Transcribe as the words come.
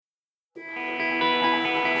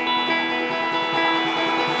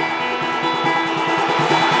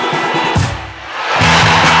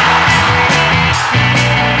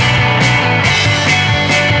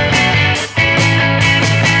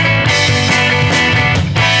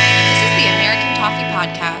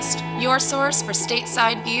source for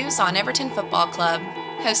stateside views on Everton Football Club.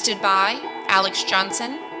 Hosted by Alex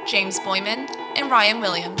Johnson, James Boyman, and Ryan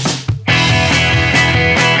Williams.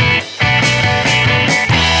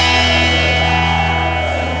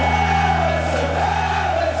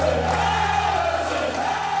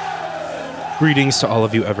 Greetings to all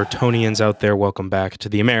of you Evertonians out there. Welcome back to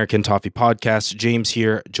the American Toffee Podcast. James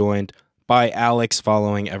here, joined by Alex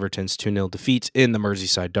following Everton's 2-0 defeat in the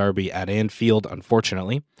Merseyside derby at Anfield.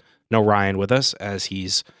 Unfortunately, no Ryan with us as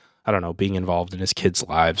he's, being involved in his kids'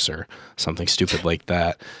 lives or something stupid like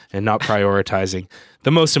that and not prioritizing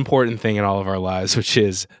the most important thing in all of our lives, which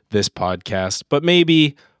is this podcast. But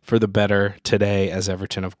maybe for the better today, as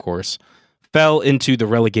Everton, of course, fell into the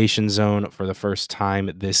relegation zone for the first time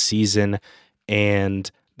this season. And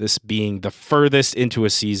this being the furthest into a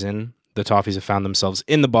season, the Toffees have found themselves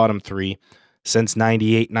in the bottom three since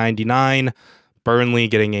 98-99. Burnley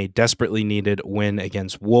getting a desperately needed win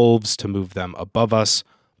against Wolves to move them above us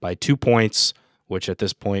by 2 points, which at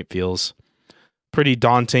this point feels pretty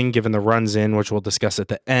daunting given the runs in, which we'll discuss at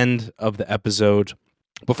the end of the episode.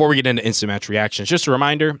 Before we get into instant match reactions, just a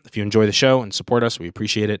reminder, if you enjoy the show and support us, we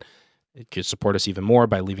appreciate it. It could support us even more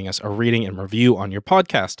by leaving us a rating and review on your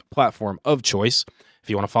podcast platform of choice. If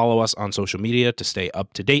you want to follow us on social media to stay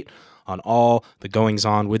up to date on all the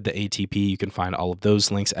goings-on with the ATP, you can find all of those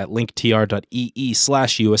links at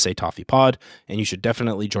linktr.ee/USA Toffee Pod, and you should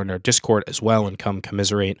definitely join our Discord as well and come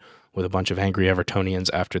commiserate with a bunch of angry Evertonians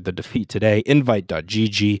after the defeat today.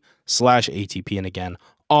 Invite.gg/ATP, and again,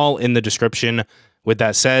 all in the description. With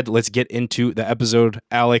that said, let's get into the episode.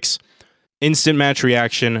 Alex, instant match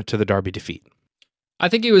reaction to the derby defeat. I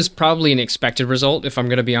think it was probably an expected result. If I'm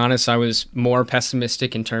going to be honest, I was more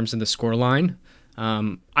pessimistic in terms of the scoreline.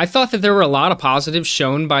 I thought that there were a lot of positives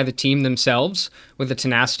shown by the team themselves with the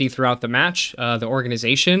tenacity throughout the match, the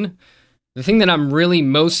organization. The thing that I'm really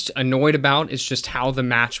most annoyed about is just how the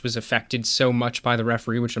match was affected so much by the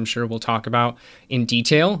referee, which I'm sure we'll talk about in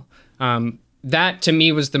detail. That to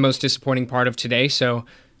me was the most disappointing part of today. So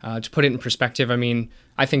to put it in perspective,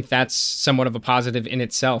 I think that's somewhat of a positive in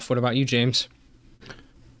itself. What about you, James?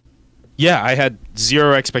 Yeah, I had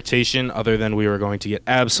zero expectation other than we were going to get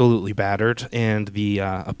absolutely battered, and the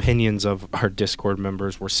opinions of our Discord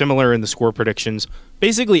members were similar in the score predictions.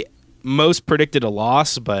 Basically, most predicted a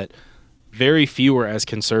loss, but very few were as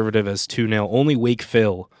conservative as 2-0. Only Wake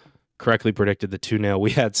Phil correctly predicted the 2-0.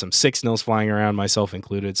 We had some 6-0s flying around, myself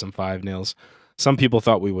included, some 5-0s. Some people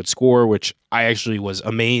thought we would score, which I actually was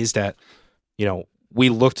amazed at. We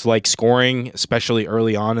looked like scoring, especially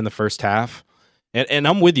early on in the first half. And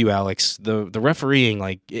I'm with you, Alex. The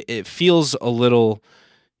refereeing, it feels a little,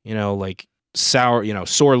 sour,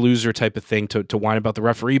 sore loser type of thing to whine about the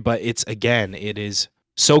referee. But it is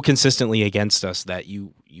so consistently against us that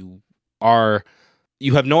you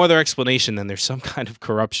have no other explanation than there's some kind of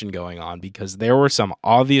corruption going on, because there were some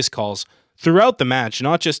obvious calls throughout the match,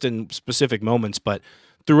 not just in specific moments, but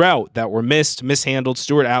throughout, that were mishandled.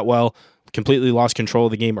 Stuart Atwell completely lost control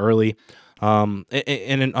of the game early.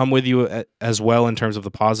 And I'm with you as well in terms of the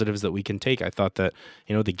positives that we can take. I thought that,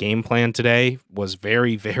 the game plan today was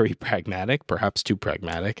very, very pragmatic, perhaps too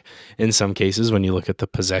pragmatic in some cases when you look at the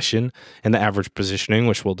possession and the average positioning,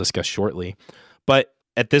 which we'll discuss shortly. But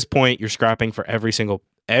at this point, you're scrapping for every single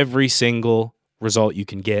result you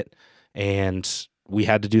can get. And we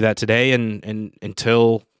had to do that today. And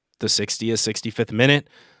until the 60th, 65th minute,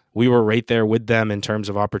 we were right there with them in terms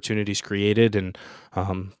of opportunities created and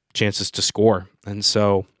chances to score. And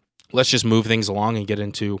so let's just move things along and get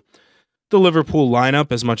into the Liverpool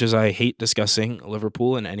lineup. As much as I hate discussing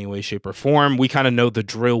Liverpool in any way, shape, or form, we kind of know the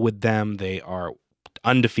drill with them. They are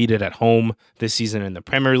undefeated at home this season in the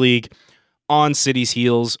Premier League, on City's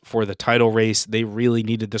heels for the title race. They really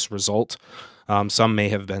needed this result. Some may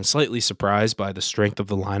have been slightly surprised by the strength of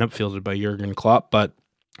the lineup fielded by Jurgen Klopp, but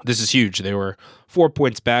this is huge. They were 4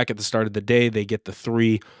 points back at the start of the day. They get the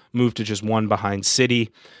 3, move to just 1 behind City.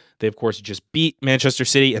 They, of course, just beat Manchester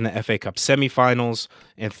City in the FA Cup semifinals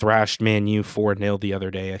and thrashed Man U 4-0 the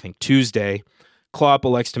other day, I think Tuesday. Klopp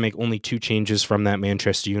elects to make only 2 changes from that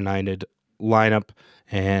Manchester United lineup,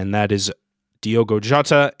 and that is Diogo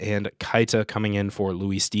Jota and Keita coming in for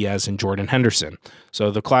Luis Diaz and Jordan Henderson.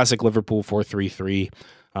 So the classic Liverpool 4-3-3.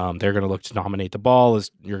 They're going to look to dominate the ball,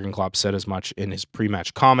 as Jurgen Klopp said as much in his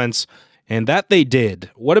pre-match comments, and that they did.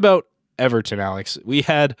 What about Everton, Alex? We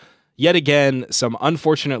had, yet again, some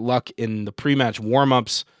unfortunate luck in the pre-match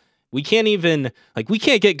warm-ups. We can't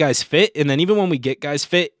get guys fit, and then even when we get guys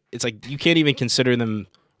fit, it's like you can't even consider them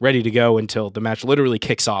ready to go until the match literally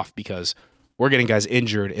kicks off, because we're getting guys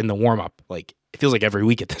injured in the warm-up. It feels like every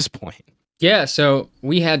week at this point. Yeah, so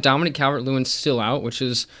we had Dominic Calvert-Lewin still out, which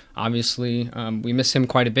is obviously we miss him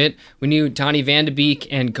quite a bit. We knew Donny Van de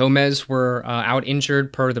Beek and Gomez were out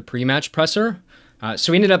injured per the pre-match presser.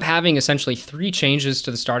 So we ended up having essentially 3 changes to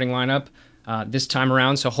the starting lineup this time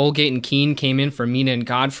around. So Holgate and Keane came in for Mina and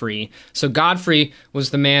Godfrey. So Godfrey was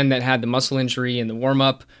the man that had the muscle injury in the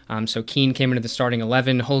warm-up. So Keane came into the starting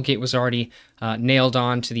 11. Holgate was already nailed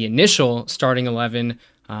on to the initial starting 11.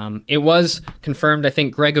 It was confirmed, I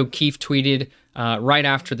think Greg O'Keefe tweeted right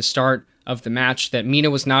after the start of the match that Mina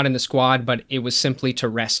was not in the squad, but it was simply to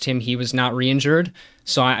rest him. He was not re-injured.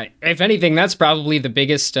 So if anything, that's probably the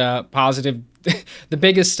biggest positive the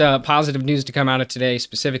biggest positive news to come out of today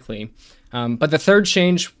specifically. But the third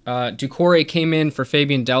change, Doucouré came in for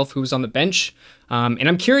Fabian Delph, who was on the bench. And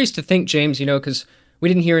I'm curious to think, James, because we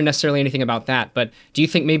didn't hear necessarily anything about that, but do you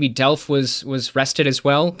think maybe Delph was rested as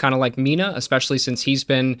well, kind of like Mina, especially since he's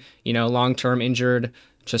been, long-term injured,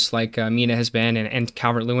 just like Mina has been, and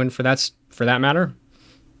Calvert-Lewin for that matter?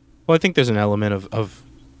 Well, I think there's an element of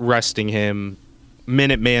resting him,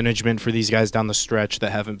 minute management for these guys down the stretch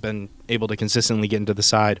that haven't been able to consistently get into the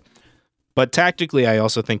side. But tactically, I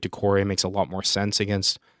also think Doucouré makes a lot more sense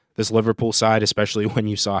against this Liverpool side, especially when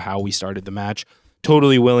you saw how we started the match.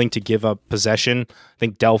 Totally willing to give up possession. I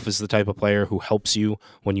think Delph is the type of player who helps you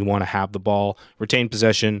when you want to have the ball, retain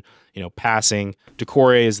possession, passing.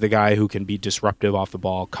 Doucouré is the guy who can be disruptive off the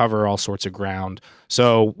ball, cover all sorts of ground.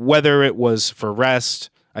 So whether it was for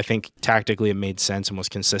rest, I think tactically it made sense and was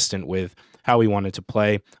consistent with how we wanted to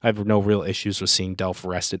play. I have no real issues with seeing Delph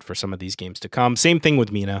rested for some of these games to come. Same thing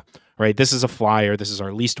with Mina, right? This is a flyer. This is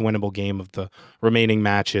our least winnable game of the remaining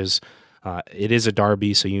matches. It is a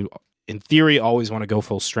derby, so you in theory, always want to go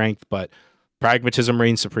full strength, but pragmatism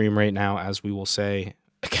reigns supreme right now, as we will say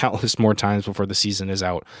countless more times before the season is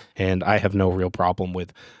out. And I have no real problem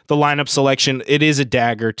with the lineup selection. It is a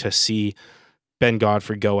dagger to see Ben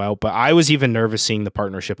Godfrey go out, but I was even nervous seeing the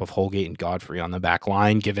partnership of Holgate and Godfrey on the back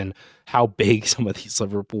line, given how big some of these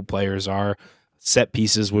Liverpool players are. Set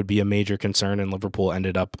pieces would be a major concern, and Liverpool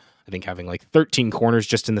ended up, I think, having like 13 corners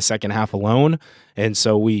just in the second half alone. And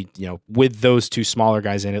so we, with those two smaller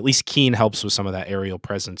guys in, at least Keane helps with some of that aerial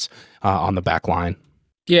presence on the back line.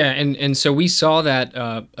 Yeah, and so we saw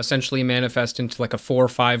that essentially manifest into like a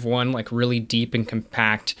 4-5-1, like really deep and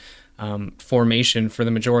compact formation for the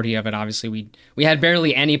majority of it. Obviously, we had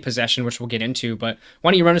barely any possession, which we'll get into, but why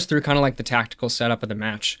don't you run us through kind of like the tactical setup of the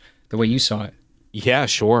match, the way you saw it? Yeah,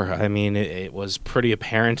 sure. I mean, it was pretty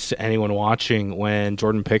apparent to anyone watching when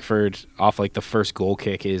Jordan Pickford off like the first goal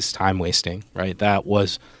kick is time wasting, right? That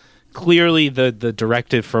was clearly the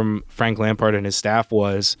directive from Frank Lampard and his staff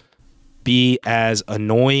was be as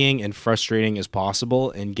annoying and frustrating as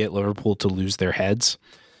possible and get Liverpool to lose their heads.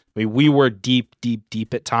 I mean, we were deep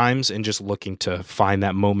at times and just looking to find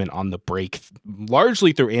that moment on the break,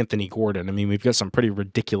 largely through Anthony Gordon. I mean, we've got some pretty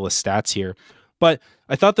ridiculous stats here, but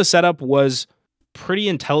I thought the setup was pretty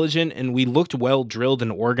intelligent, and we looked well drilled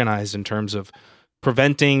and organized in terms of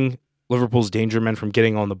preventing Liverpool's danger men from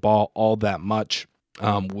getting on the ball all that much.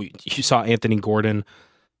 You saw Anthony Gordon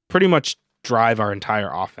pretty much drive our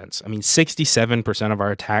entire offense. I mean, 67% of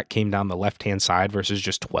our attack came down the left-hand side versus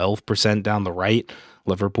just 12% down the right.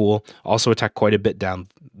 Liverpool also attacked quite a bit down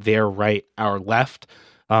their right, our left.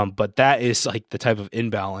 But that is like the type of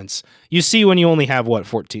imbalance you see when you only have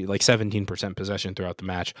 17% possession throughout the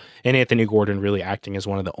match, and Anthony Gordon really acting as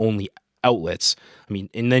one of the only outlets. I mean,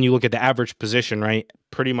 and then you look at the average position, right?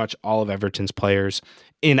 Pretty much all of Everton's players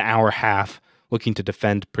in our half looking to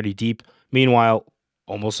defend pretty deep. Meanwhile,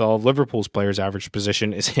 almost all of Liverpool's players' average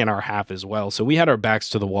position is in our half as well. So we had our backs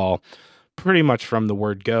to the wall pretty much from the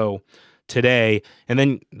word go today. And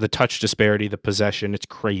then the touch disparity, the possession, it's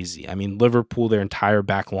crazy. I mean, Liverpool, their entire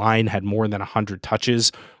back line had more than 100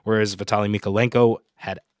 touches, whereas Vitaly Mykolenko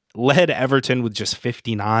had led Everton with just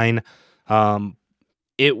 59.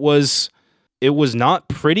 It was not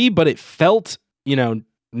pretty, but it felt,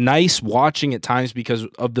 nice watching at times because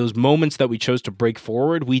of those moments that we chose to break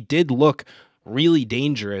forward. We did look really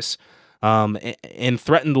dangerous and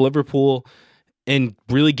threatened Liverpool and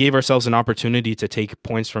really gave ourselves an opportunity to take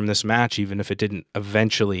points from this match, even if it didn't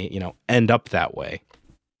eventually, end up that way.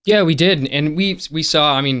 Yeah, we did. And we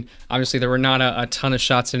saw, I mean, obviously there were not a ton of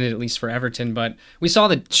shots in it, at least for Everton, but we saw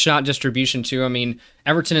the shot distribution too. I mean,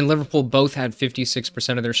 Everton and Liverpool both had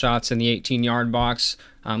 56% of their shots in the 18-yard box.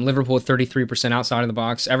 Liverpool with 33% outside of the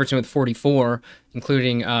box. Everton with 44,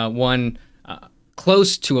 including one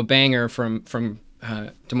close to a banger from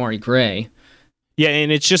Demarai Gray. Yeah,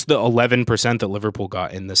 and it's just the 11% that Liverpool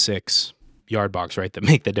got in the 6-yard box, right, that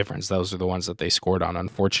make the difference. Those are the ones that they scored on,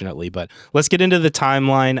 unfortunately. But let's get into the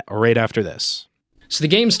timeline right after this. So the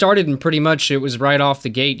game started and pretty much it was right off the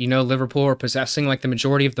gate. Liverpool were possessing like the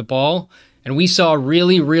majority of the ball. And we saw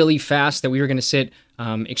really, really fast that we were going to sit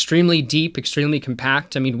extremely deep, extremely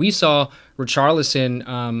compact. I mean, we saw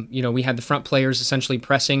Richarlison, we had the front players essentially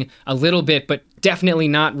pressing a little bit, but definitely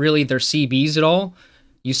not really their CBs at all.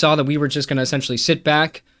 You saw that we were just going to essentially sit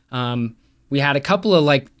back. We had a couple of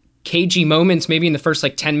like cagey moments, maybe in the first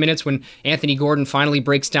like 10 minutes when Anthony Gordon finally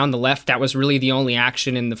breaks down the left. That was really the only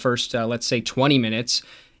action in the first, let's say, 20 minutes.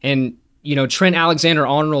 And, Trent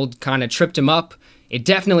Alexander-Arnold kind of tripped him up. It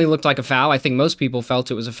definitely looked like a foul. I think most people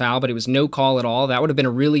felt it was a foul, but it was no call at all. That would have been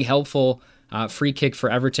a really helpful free kick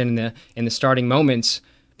for Everton in the starting moments.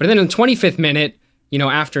 But then in the 25th minute,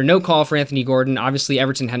 after no call for Anthony Gordon, obviously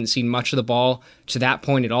Everton hadn't seen much of the ball to that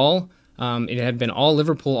point at all. It had been all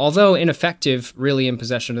Liverpool, although ineffective really in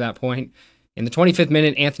possession to that point. In the 25th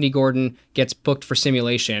minute, Anthony Gordon gets booked for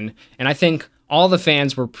simulation. And I think all the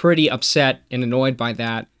fans were pretty upset and annoyed by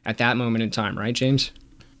that at that moment in time, right, James?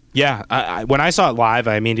 Yeah, when I saw it live,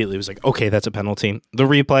 I immediately was like, okay, that's a penalty. The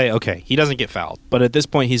replay, okay, he doesn't get fouled. But at this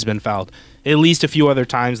point, he's been fouled at least a few other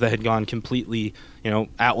times that had gone completely,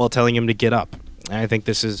 Atwell telling him to get up. And I think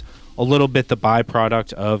this is a little bit the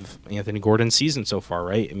byproduct of Anthony Gordon's season so far,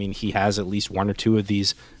 right? I mean, he has at least one or two of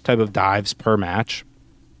these type of dives per match.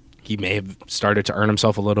 He may have started to earn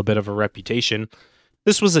himself a little bit of a reputation.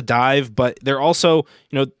 This was a dive, but they're also,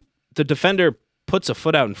 the defender puts a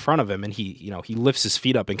foot out in front of him and he lifts his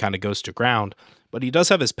feet up and kind of goes to ground, but he does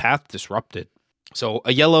have his path disrupted. So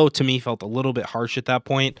a yellow to me felt a little bit harsh at that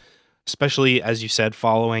point, especially as you said,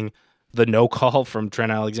 following the no call from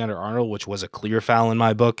Trent Alexander-Arnold, which was a clear foul in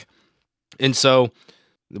my book. And so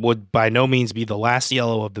it would by no means be the last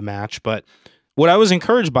yellow of the match, but what I was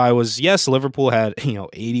encouraged by was, yes, Liverpool had,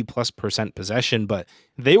 80+% possession, but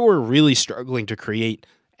they were really struggling to create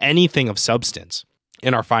anything of substance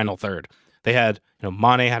in our final third. They had,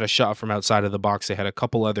 Mane had a shot from outside of the box. They had a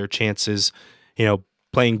couple other chances,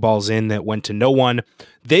 playing balls in that went to no one.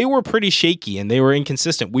 They were pretty shaky and they were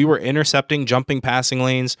inconsistent. We were intercepting, jumping passing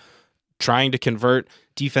lanes, trying to convert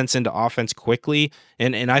defense into offense quickly.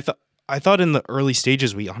 And I thought in the early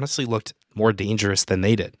stages, we honestly looked more dangerous than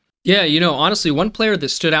they did. Yeah, honestly, one player that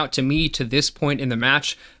stood out to me to this point in the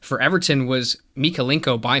match for Everton was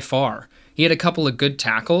Mykolenko by far. He had a couple of good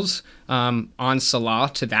tackles on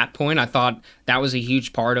Salah to that point. I thought that was a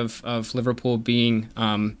huge part of Liverpool being,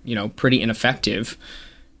 pretty ineffective.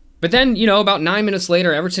 But then, about 9 minutes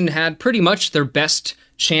later, Everton had pretty much their best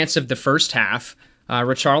chance of the first half.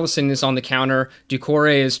 Richarlison is on the counter.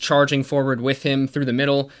 Doucouré is charging forward with him through the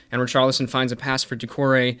middle, and Richarlison finds a pass for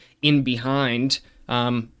Doucouré in behind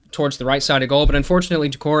towards the right side of goal. But unfortunately,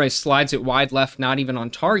 Doucouré slides it wide left, not even on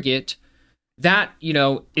target. That,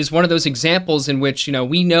 is one of those examples in which,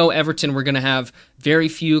 we know Everton were going to have very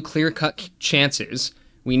few clear-cut chances.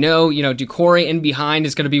 We know, Doucouré in behind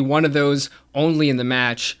is going to be one of those only in the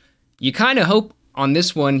match. You kind of hope on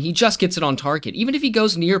this one he just gets it on target, even if he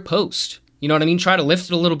goes near post. You know what I mean? Try to lift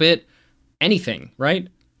it a little bit. Anything, right?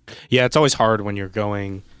 Yeah, it's always hard when you're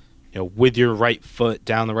going, with your right foot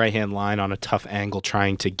down the right-hand line on a tough angle,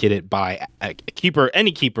 trying to get it by a keeper,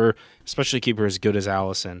 any keeper, especially a keeper as good as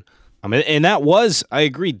Alisson. And that was, I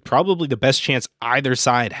agreed, probably the best chance either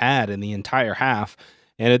side had in the entire half.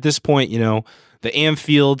 And at this point, the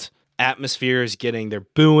Anfield atmosphere is they're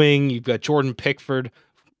booing. You've got Jordan Pickford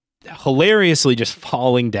hilariously just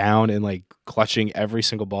falling down and like clutching every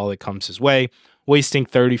single ball that comes his way, wasting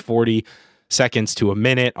 30, 40 seconds to a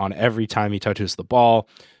minute on every time he touches the ball,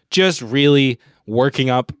 just really working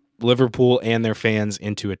up Liverpool and their fans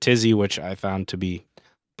into a tizzy, which I found to be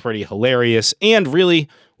pretty hilarious and really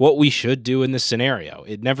what we should do in this scenario.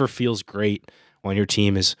 It never feels great when your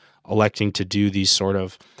team is electing to do these sort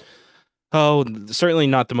of, certainly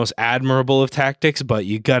not the most admirable of tactics, but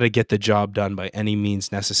you got to get the job done by any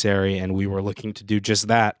means necessary, and we were looking to do just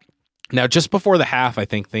that. Now, just before the half, I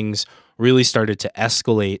think things really started to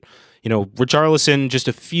escalate. Richarlison, just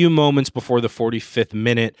a few moments before the 45th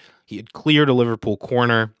minute, he had cleared a Liverpool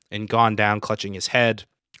corner and gone down clutching his head.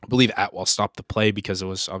 I believe Atwell stopped the play because it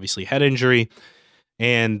was obviously head injury.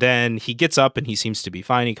 And then he gets up and he seems to be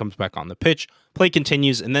fine. He comes back on the pitch. Play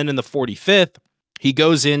continues. And then in the 45th, he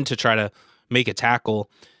goes in to try to make a tackle.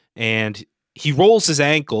 And he rolls his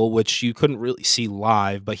ankle, which you couldn't really see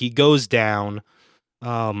live. But he goes down,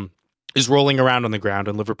 is rolling around on the ground,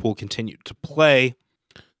 and Liverpool continued to play.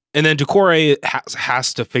 And then Doucouré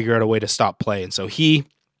has to figure out a way to stop play. And so he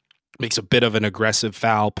makes a bit of an aggressive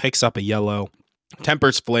foul, picks up a yellow,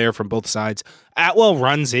 tempers flair from both sides. Atwell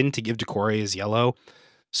runs in to give Doucouré his yellow.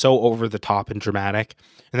 So over the top and dramatic.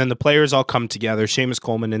 And then the players all come together. Seamus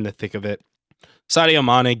Coleman in the thick of it. Sadio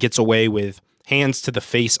Mane gets away with hands to the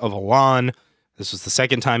face of Alon. This was the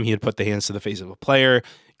second time he had put the hands to the face of a player,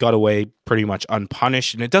 got away pretty much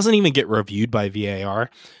unpunished, and it doesn't even get reviewed by VAR. In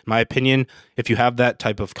my opinion, if you have that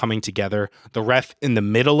type of coming together, the ref in the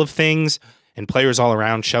middle of things and players all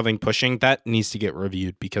around shoving, pushing, that needs to get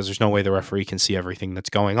reviewed because there's no way the referee can see everything that's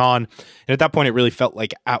going on. And at that point, it really felt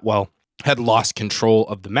like Atwell had lost control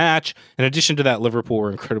of the match. In addition to that, Liverpool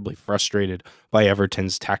were incredibly frustrated by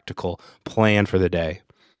Everton's tactical plan for the day.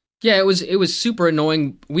 Yeah, it was super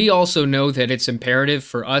annoying. We also know that it's imperative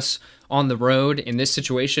for us on the road in this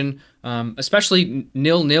situation, especially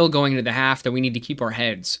 0-0 going into the half, that we need to keep our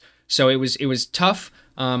heads. So it was tough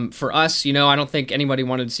for us. I don't think anybody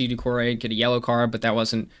wanted to see Doucouré get a yellow card, but that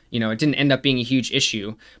wasn't, it didn't end up being a huge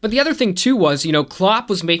issue. But the other thing too was,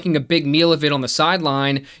 Klopp was making a big meal of it on the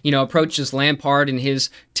sideline. Approaches Lampard in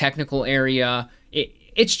his technical area.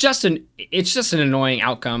 It's just an annoying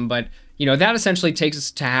outcome, but. That essentially takes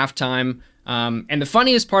us to halftime. And the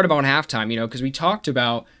funniest part about halftime, because we talked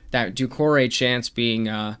about that Doucouré chance being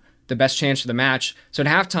the best chance of the match. So at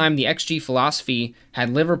halftime, the XG philosophy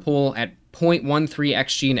had Liverpool at 0.13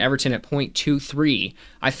 XG and Everton at 0.23.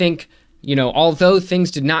 I think, although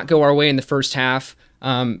things did not go our way in the first half,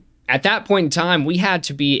 at that point in time, we had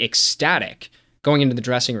to be ecstatic going into the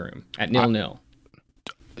dressing room at 0-0.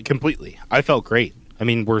 Completely. I felt great. I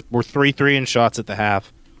mean, we're 3-3 in shots at the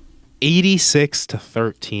half.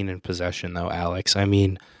 86-13 in possession, though, Alex. I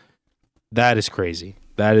mean, that is crazy.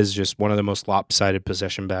 That is just one of the most lopsided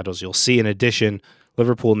possession battles you'll see. In addition,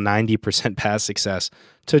 Liverpool 90% pass success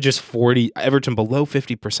to just 40. Everton below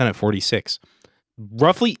 50% at 46.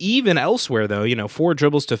 Roughly even elsewhere, though. 4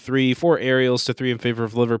 dribbles to 3, 4 aerials to 3 in favor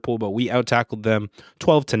of Liverpool, but we out-tackled them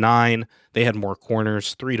 12-9. They had more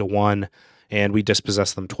corners, 3-1, and we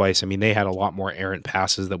dispossessed them twice. I mean, they had a lot more errant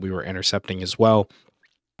passes that we were intercepting as well.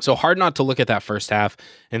 So hard not to look at that first half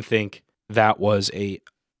and think that was a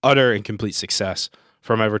utter and complete success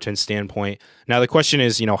from Everton's standpoint. Now, the question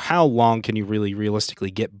is, how long can you really realistically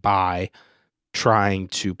get by trying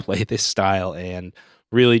to play this style and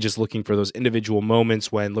really just looking for those individual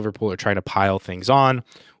moments when Liverpool are trying to pile things on?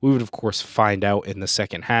 We would, of course, find out in the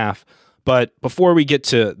second half. But before we get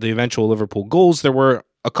to the eventual Liverpool goals, there were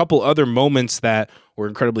a couple other moments that were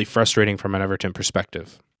incredibly frustrating from an Everton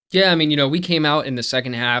perspective. Yeah, I mean, we came out in the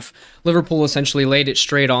second half. Liverpool essentially laid it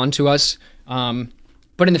straight on to us.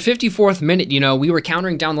 But in the 54th minute, we were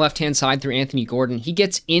countering down the left-hand side through Anthony Gordon. He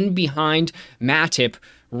gets in behind Matip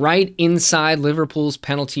right inside Liverpool's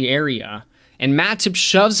penalty area. And Matip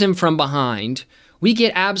shoves him from behind. We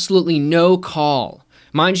get absolutely no call.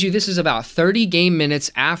 Mind you, this is about 30 game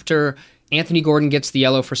minutes after Anthony Gordon gets the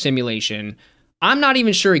yellow for simulation. I'm not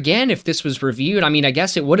even sure, again, if this was reviewed. I mean, I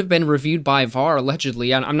guess it would have been reviewed by VAR,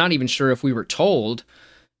 allegedly. I'm not even sure if we were told.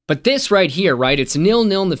 But this right here, right, it's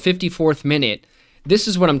 0-0 in the 54th minute. This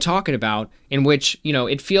is what I'm talking about, in which,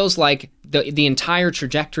 it feels like the entire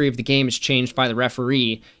trajectory of the game is changed by the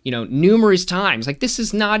referee, numerous times. Like, this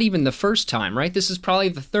is not even the first time, right? This is probably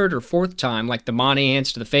the third or fourth time, like the Mane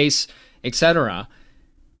hands to the face, etc.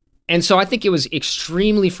 And so I think it was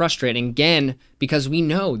extremely frustrating, again, because we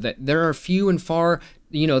know that there are few and far,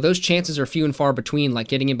 those chances are few and far between, like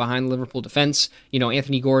getting in behind the Liverpool defense.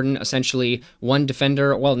 Anthony Gordon, essentially one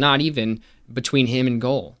defender, well, not even, between him and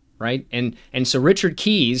goal, right? And so Richard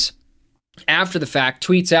Keys, after the fact,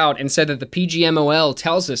 tweets out and said that the PGMOL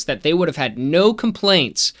tells us that they would have had no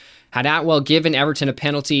complaints had Atwell given Everton a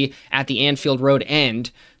penalty at the Anfield Road end.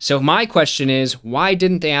 So my question is, why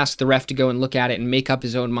didn't they ask the ref to go and look at it and make up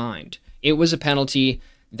his own mind? It was a penalty.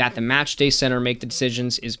 That the matchday center make the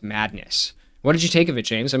decisions is madness. What did you take of it,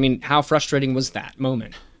 James? I mean, how frustrating was that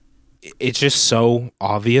moment? It's just so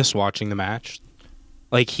obvious watching the match.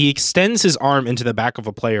 Like, he extends his arm into the back of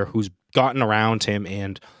a player who's gotten around him,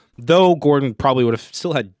 and though Gordon probably would have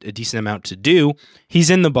still had a decent amount to do, he's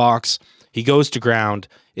in the box. He goes to ground.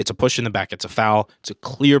 It's a push in the back. It's a foul. It's a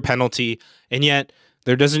clear penalty. And yet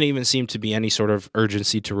there doesn't even seem to be any sort of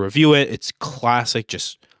urgency to review it. It's classic,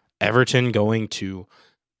 just Everton going to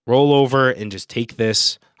roll over and just take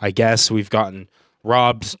this. I guess we've gotten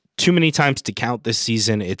robbed too many times to count this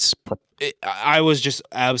season. I was just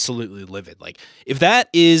absolutely livid. Like, if that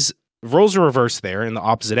is roles are reversed there in the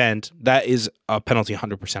opposite end, that is a penalty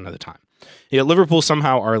 100% of the time. Liverpool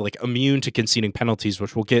somehow are like immune to conceding penalties,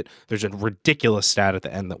 which we'll get. There's a ridiculous stat at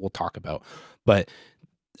the end that we'll talk about. But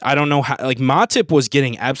I don't know how, like, Matip was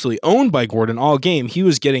getting absolutely owned by Gordon all game. He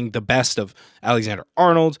was getting the best of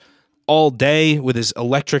Alexander-Arnold all day with his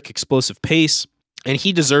electric, explosive pace. And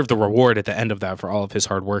he deserved the reward at the end of that for all of his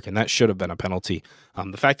hard work. And that should have been a penalty.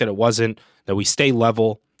 The fact that it wasn't, that we stay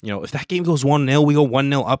level, if that game goes 1-0, we go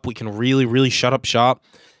 1-0 up, we can really, really shut up shop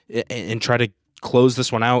and try to close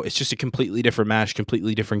this one out. It's just a completely different match,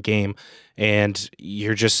 completely different game. And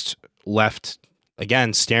you're just left,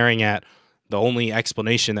 again, staring at the only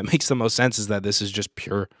explanation that makes the most sense is that this is just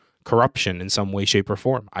pure corruption in some way, shape, or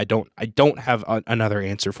form. I don't have another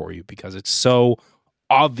answer for you because it's so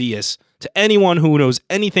obvious to anyone who knows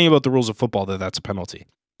anything about the rules of football that that's a penalty.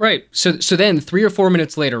 Right. So then 3 or 4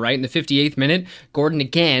 minutes later, right, in the 58th minute, Gordon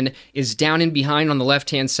again is down and behind on the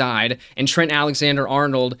left-hand side, and Trent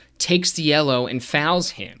Alexander-Arnold takes the yellow and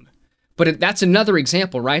fouls him. But that's another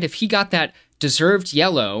example, right? If he got that deserved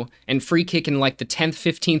yellow and free kick in like the 10th,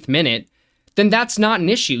 15th minute, then that's not an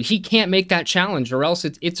issue. He can't make that challenge, or else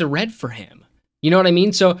it's a red for him. You know what I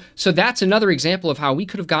mean? So that's another example of how we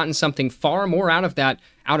could have gotten something far more out of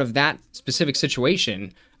that specific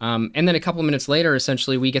situation. And then a couple of minutes later,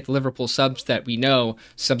 essentially, we get the Liverpool subs that we know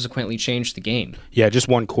subsequently changed the game. Yeah, just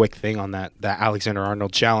one quick thing on that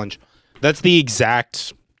Alexander-Arnold challenge. That's the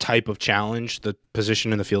exact type of challenge. The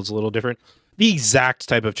position in the field's a little different. The exact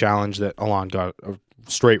type of challenge that Alon got a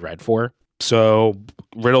straight red for. So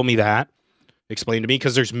riddle me that. Explain to me,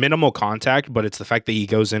 because there's minimal contact, but it's the fact that he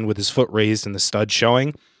goes in with his foot raised and the stud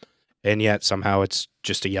showing, and yet somehow it's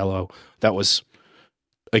just a yellow. That was,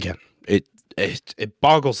 again, it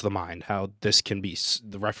boggles the mind how this can be,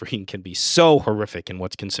 the refereeing can be so horrific in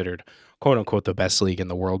what's considered, quote unquote, the best league in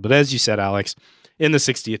the world. But as you said, Alex, in the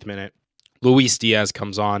 60th minute, Luis Diaz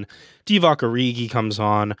comes on, Divock Origi comes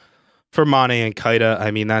on for Mane and Keita.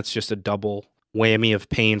 I mean, that's just a double whammy of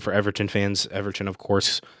pain for Everton fans. Everton, of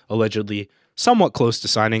course, allegedly somewhat close to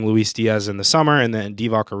signing Luis Diaz in the summer, and then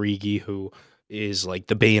Divock Origi, who is like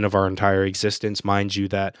the bane of our entire existence. Mind you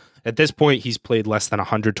that at this point, he's played less than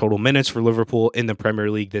 100 total minutes for Liverpool in the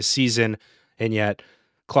Premier League this season, and yet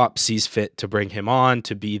Klopp sees fit to bring him on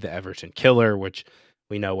to be the Everton killer, which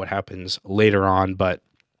we know what happens later on, but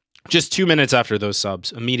just 2 minutes after those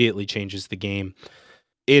subs immediately changes the game.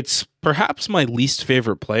 It's perhaps my least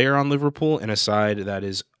favorite player on Liverpool in a side that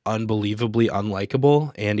is unbelievably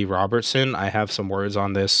unlikable, Andy Robertson. I have some words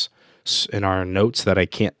on this in our notes that I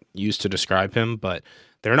can't use to describe him, but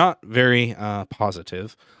they're not very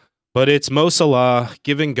positive. But it's Mo Salah,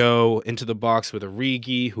 give and go into the box with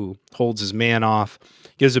Origi, who holds his man off,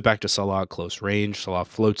 gives it back to Salah at close range. Salah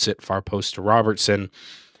floats it far post to Robertson.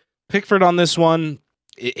 Pickford on this one,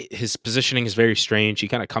 his positioning is very strange. He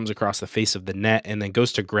kind of comes across the face of the net and then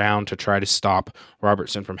goes to ground to try to stop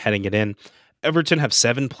Robertson from heading it in. Everton have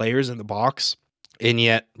 7 players in the box, and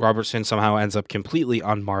yet Robertson somehow ends up completely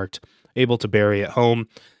unmarked, able to bury it home.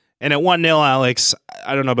 And at 1-0, Alex,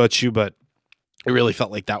 I don't know about you, but it really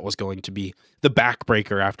felt like that was going to be the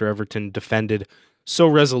backbreaker after Everton defended so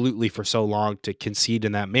resolutely for so long to concede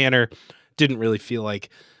in that manner. Didn't really feel like,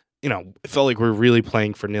 it felt like we were really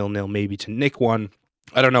playing for 0-0, maybe to nick one.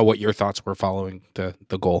 I don't know what your thoughts were following the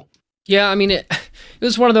goal. Yeah, I mean, it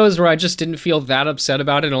was one of those where I just didn't feel that upset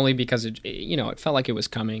about it, only because it felt like it was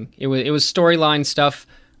coming. It was storyline stuff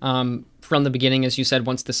from the beginning, as you said.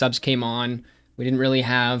 Once the subs came on, we didn't really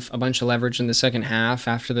have a bunch of leverage in the second half.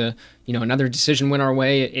 After another decision went our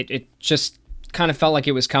way, it just kind of felt like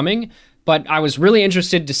it was coming. But I was really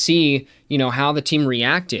interested to see, how the team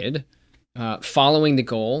reacted following the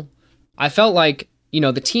goal. I felt like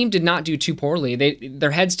the team did not do too poorly.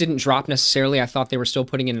 Their heads didn't drop necessarily. I thought they were still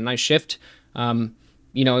putting in a nice shift. It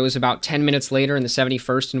was about 10 minutes later in the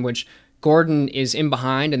 71st in which Gordon is in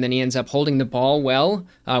behind, and then he ends up holding the ball well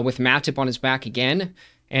with Matip on his back again,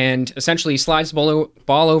 and essentially slides the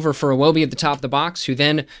ball over for Iwobi at the top of the box, who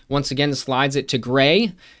then once again slides it to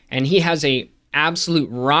Gray, and he has a absolute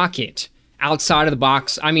rocket outside of the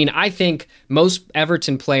box. I mean, I think most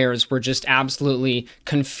Everton players were just absolutely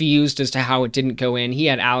confused as to how it didn't go in. He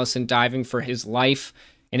had Alisson diving for his life.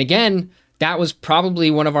 And again, that was probably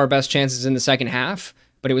one of our best chances in the second half,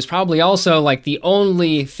 but it was probably also like the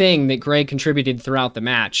only thing that Gray contributed throughout the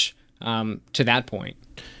match to that point.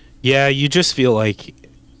 Yeah, you just feel like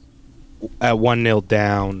at 1-0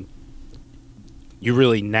 down, you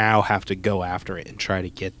really now have to go after it and try to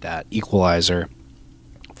get that equalizer.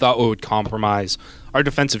 Thought it would compromise our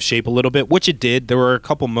defensive shape a little bit, which it did. There were a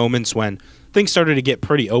couple moments when things started to get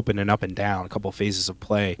pretty open and up and down, a couple phases of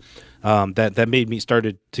play that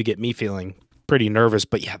started to get me feeling pretty nervous.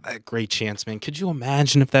 But yeah, that great chance, man. Could you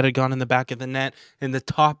imagine if that had gone in the back of the net in the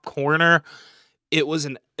top corner? It was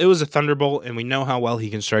a thunderbolt, and we know how well he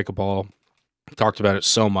can strike a ball. Talked about it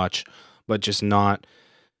so much, but just not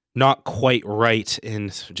quite right, and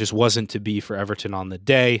just wasn't to be for Everton on the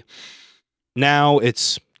day. Now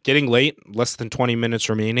it's getting late, less than 20 minutes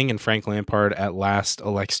remaining, and Frank Lampard at last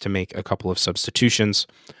elects to make a couple of substitutions,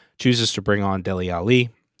 chooses to bring on Dele Alli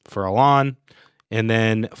for Alon, and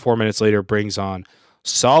then 4 minutes later brings on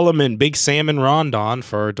Solomon, Big Sam, and Rondon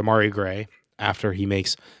for Demarai Gray after he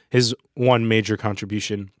makes his one major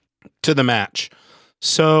contribution to the match.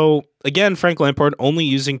 So, again, Frank Lampard only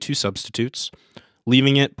using 2 substitutes,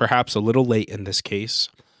 leaving it perhaps a little late in this case.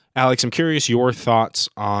 Alex, I'm curious your thoughts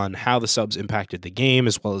on how the subs impacted the game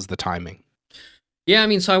as well as the timing. Yeah, I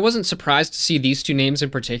mean, so I wasn't surprised to see these 2 names in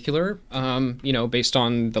particular, based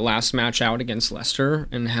on the last match out against Leicester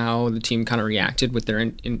and how the team kind of reacted with their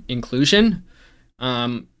inclusion.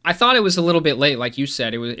 I thought it was a little bit late, like you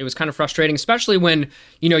said. It was kind of frustrating, especially when,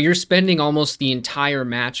 you're spending almost the entire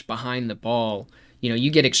match behind the ball.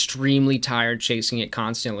 You get extremely tired chasing it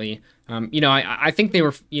constantly. I think they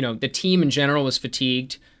were, the team in general was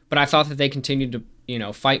fatigued, but I thought that they continued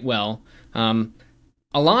to, fight well.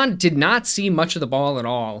 Alon did not see much of the ball at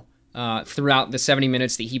all throughout the 70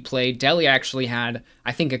 minutes that he played. Dele actually had,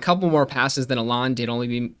 I think, a couple more passes than Alon did,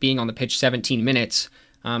 only being on the pitch 17 minutes.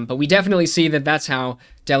 But we definitely see that that's how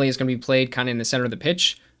Dele is going to be played, kind of in the center of the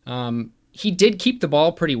pitch. He did keep the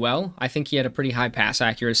ball pretty well. I think he had a pretty high pass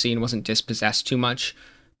accuracy and wasn't dispossessed too much.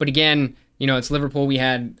 But again, it's Liverpool. We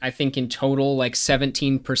had, I think, in total, like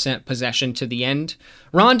 17% possession to the end.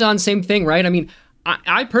 Rondon, same thing, right? I mean,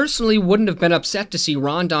 I personally wouldn't have been upset to see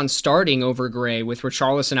Rondon starting over Gray with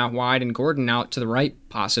Richarlison out wide and Gordon out to the right,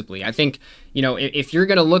 possibly. I think, if you're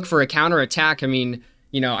going to look for a counterattack, I mean,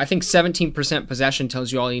 I think 17% possession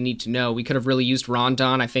tells you all you need to know. We could have really used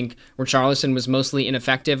Rondon. I think Richarlison was mostly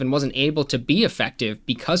ineffective and wasn't able to be effective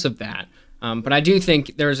because of that. But I do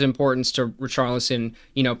think there's importance to Richarlison,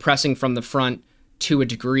 pressing from the front to a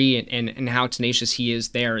degree and how tenacious he is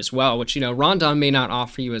there as well, which, Rondon may not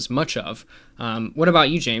offer you as much of. What about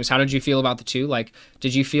you, James? How did you feel about the 2? Like,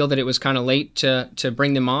 did you feel that it was kind of late to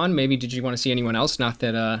bring them on? Maybe did you want to see anyone else? Not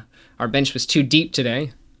that our bench was too deep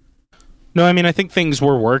today. No, I mean, I think things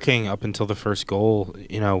were working up until the first goal,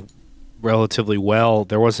 relatively well.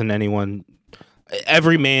 There wasn't anyone.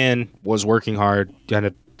 Every man was working hard, kind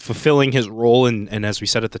of fulfilling his role. And as we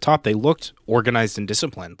said at the top, they looked organized and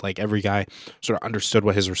disciplined. Like every guy sort of understood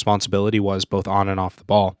what his responsibility was, both on and off the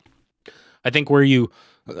ball. I think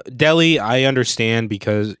Dele, I understand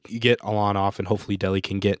because you get Alon off and hopefully Dele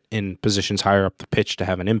can get in positions higher up the pitch to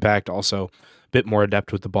have an impact. Also, a bit more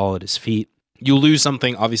adept with the ball at his feet. You lose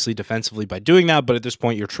something, obviously, defensively by doing that, but at this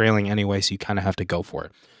point, you're trailing anyway, so you kind of have to go for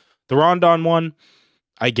it. The Rondon one,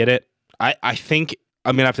 I get it. I think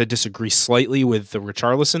I'm going to have to disagree slightly with the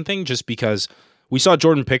Richarlison thing, just because we saw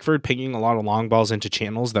Jordan Pickford pinging a lot of long balls into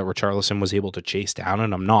channels that Richarlison was able to chase down,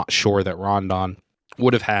 and I'm not sure that Rondon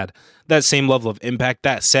would have had that same level of impact.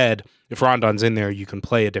 That said, if Rondon's in there, you can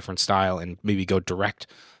play a different style and maybe go direct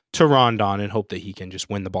to Rondon and hope that he can just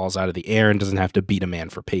win the balls out of the air and doesn't have to beat a man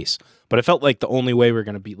for pace. But it felt like the only way we're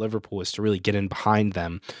going to beat Liverpool is to really get in behind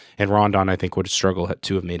them, and Rondon, I think, would struggle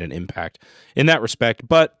to have made an impact in that respect.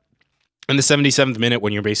 But in the 77th minute,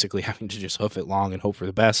 when you're basically having to just hoof it long and hope for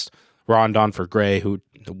the best, Rondon for Gray, who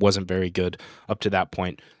wasn't very good up to that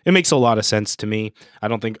point, it makes a lot of sense to me.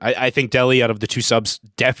 I think Dele, out of the 2 subs,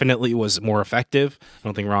 definitely was more effective. I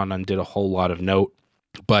don't think Rondon did a whole lot of note,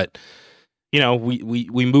 but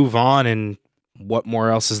we move on, and what more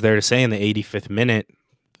else is there to say in the 85th minute?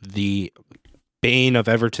 The bane of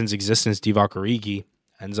Everton's existence, Divock Origi,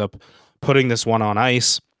 ends up putting this one on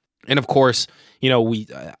ice. And of course,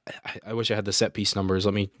 I wish I had the set piece numbers.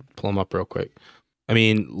 Let me pull them up real quick. I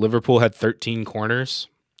mean, Liverpool had 13 corners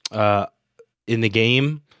in the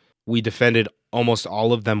game. We defended almost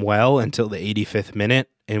all of them well until the 85th minute,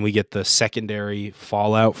 and we get the secondary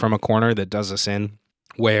fallout from a corner that does us in,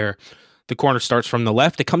 where the corner starts from the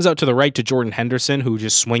left. It comes out to the right to Jordan Henderson, who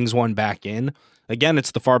just swings one back in. Again,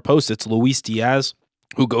 it's the far post. It's Luis Diaz,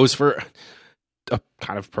 who goes for a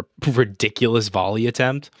kind of ridiculous volley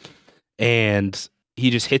attempt. And he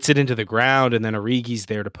just hits it into the ground, and then Origi's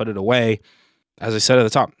there to put it away. As I said at the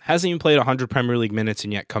top, hasn't even played 100 Premier League minutes,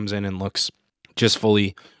 and yet comes in and looks just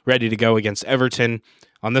fully ready to go against Everton.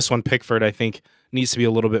 On this one, Pickford, I think, needs to be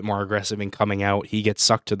a little bit more aggressive in coming out. He gets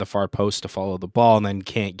sucked to the far post to follow the ball and then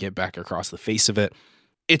can't get back across the face of it.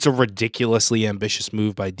 It's a ridiculously ambitious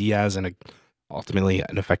move by Diaz and ultimately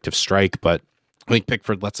an effective strike, but I think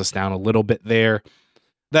Pickford lets us down a little bit there.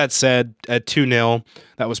 That said, at 2-0,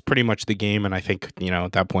 that was pretty much the game, and I think,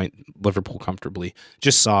 at that point, Liverpool comfortably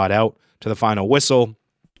just saw it out to the final whistle.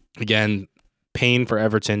 Again, pain for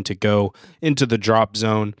Everton to go into the drop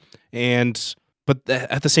zone, but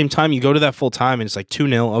at the same time, you go to that full time, and it's like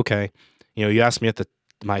 2-0, okay. You asked me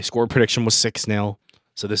my score prediction was 6-0,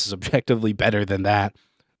 so this is objectively better than that.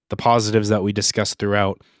 The positives that we discussed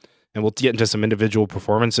throughout, and we'll get into some individual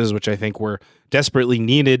performances, which I think were desperately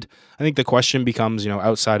needed. I think the question becomes,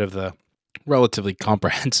 outside of the relatively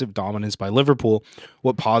comprehensive dominance by Liverpool.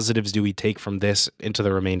 What positives do we take from this into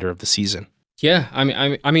the remainder of the season? Yeah,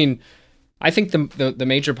 I think the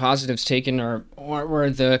major positives taken were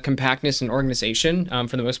the compactness and organization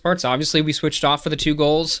for the most part. So obviously we switched off for the 2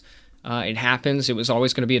 goals. It happens. It was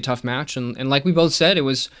always going to be a tough match, and like we both said, it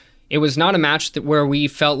was not a match where we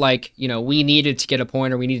felt like we needed to get a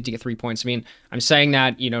point or we needed to get 3 points. I mean, I'm saying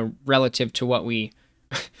that relative to what we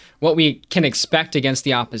can expect against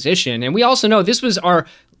the opposition, and we also know this was our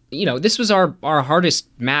hardest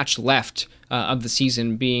match left of the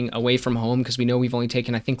season, being away from home, because we know we've only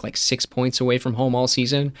taken, I think, like 6 points away from home all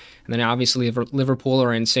season. And then obviously Liverpool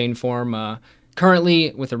are in insane form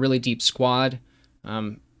currently with a really deep squad.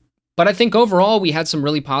 But I think overall we had some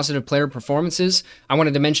really positive player performances. I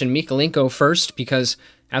wanted to mention Mykolenko first because,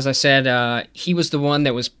 as I said, he was the one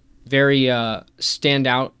that was very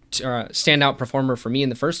standout performer for me in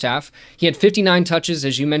the first half. He had 59 touches,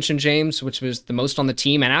 as you mentioned, James, which was the most on the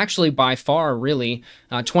team, and actually by far, really,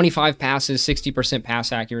 25 passes, 60%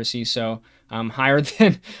 pass accuracy, so higher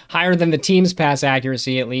than the team's pass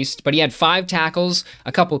accuracy at least. But he had 5 tackles,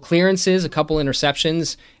 a couple clearances, a couple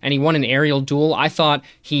interceptions, and he won an aerial duel. I thought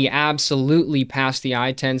he absolutely passed the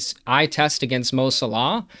eye test against Mo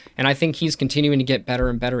Salah, and I think he's continuing to get better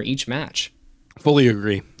and better each match. Fully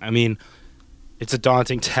agree. I mean, it's a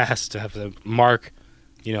daunting task to have to mark,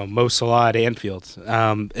 Mo Salah at Anfield.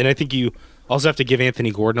 And I think you also have to give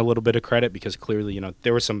Anthony Gordon a little bit of credit because clearly,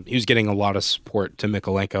 he was getting a lot of support to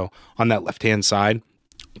Mykolenko on that left-hand side.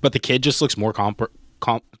 But the kid just looks more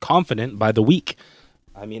confident by the week.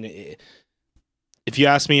 I mean, if you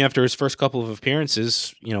ask me after his first couple of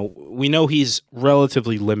appearances, we know he's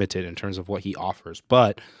relatively limited in terms of what he offers,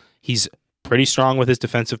 but he's pretty strong with his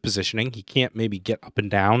defensive positioning. He can't maybe get up and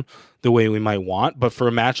down the way we might want, but for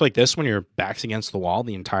a match like this, when your back's against the wall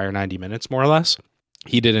the entire 90 minutes, more or less,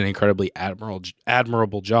 he did an incredibly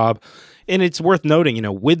admirable job. And it's worth noting,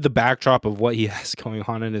 with the backdrop of what he has going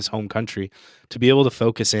on in his home country, to be able to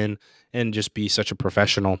focus in and just be such a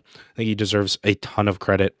professional, I think he deserves a ton of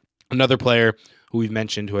credit. Another player who we've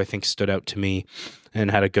mentioned who I think stood out to me and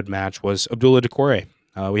had a good match was Abdoulaye Doucouré.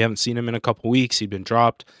 We haven't seen him in a couple weeks. He'd been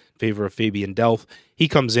dropped favor of Fabian Delph. He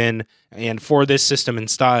comes in and for this system and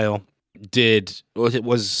style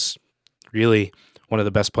was really one of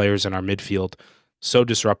the best players in our midfield. So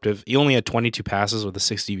disruptive. He only had 22 passes with a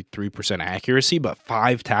 63% accuracy, but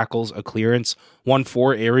 5 tackles, a clearance, won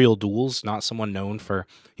 4 aerial duels, not someone known for,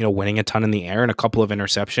 winning a ton in the air, and a couple of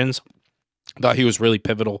interceptions. I thought he was really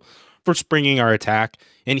pivotal for springing our attack,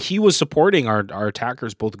 and he was supporting our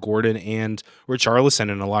attackers, both Gordon and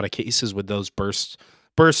Richarlison, in a lot of cases with those bursts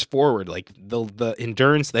forward. Like the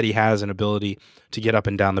endurance that he has and ability to get up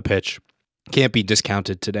and down the pitch can't be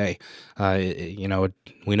discounted today.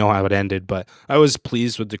 We know how it ended, but I was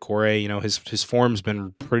pleased with Doucouré. His form's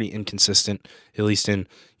been pretty inconsistent, at least in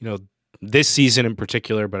this season in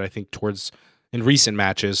particular, but I think in recent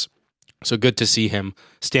matches. So good to see him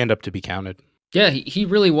stand up to be counted. Yeah, he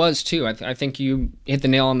really was too. I think you hit the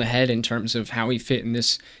nail on the head in terms of how he fit in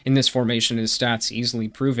this formation. His stats easily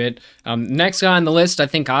prove it. Next guy on the list, I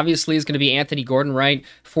think obviously is going to be Anthony Gordon, right?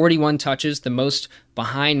 41 touches, the most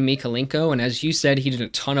behind Mykolenko, and as you said, he did a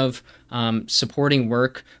ton of supporting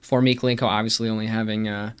work for Mykolenko. Obviously, only having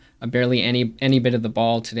barely any bit of the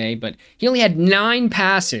ball today, but he only had 9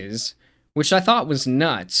 passes, which I thought was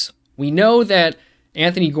nuts. We know that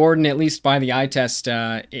Anthony Gordon, at least by the eye test,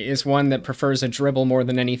 is one that prefers a dribble more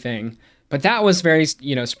than anything. But that was very,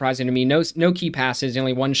 surprising to me. No key passes,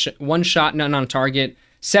 only one shot, none on target.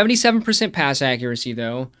 77% pass accuracy,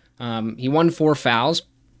 though. He won 4 fouls.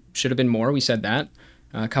 Should have been more, we said that.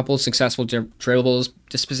 A couple of successful dribbles,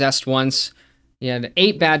 dispossessed once. He had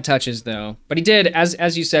 8 bad touches, though. But he did,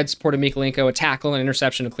 as you said, supported Mykolenko, a tackle, an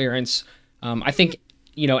interception, a clearance. I think,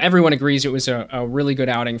 everyone agrees it was a really good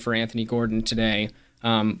outing for Anthony Gordon today,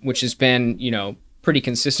 which has been, pretty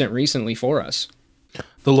consistent recently for us.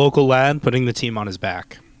 The local lad putting the team on his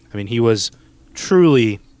back. I mean, he was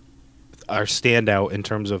truly our standout in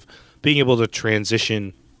terms of being able to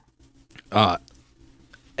transition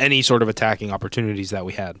any sort of attacking opportunities that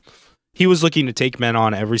we had. He was looking to take men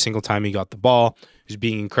on every single time he got the ball. He was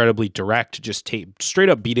being incredibly direct, just straight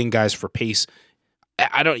up beating guys for pace.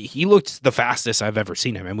 He looked the fastest I've ever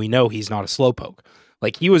seen him, and we know he's not a slowpoke.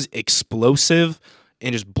 Like, he was explosive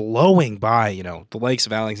and just blowing by, the likes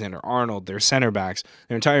of Alexander-Arnold, their center backs,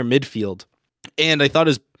 their entire midfield. And I thought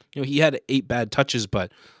he had 8 bad touches,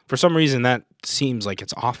 but for some reason that seems like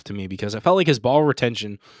it's off to me because I felt like his ball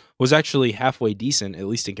retention was actually halfway decent, at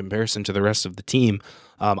least in comparison to the rest of the team.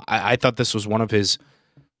 I thought this was one of his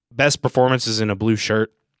best performances in a blue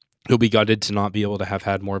shirt. he'll be gutted to not be able to have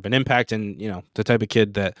had more of an impact. And, the type of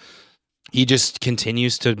kid that he just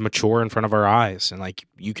continues to mature in front of our eyes. And like,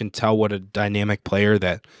 you can tell what a dynamic player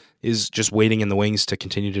that is just waiting in the wings to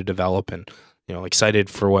continue to develop, and, excited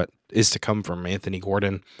for what is to come from Anthony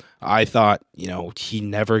Gordon. I thought, he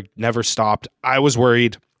never stopped. I was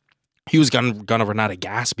worried he was gonna run out of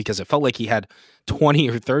gas, because it felt like he had 20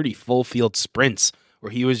 or 30 full field sprints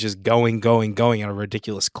where he was just going at a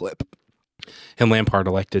ridiculous clip. And Lampard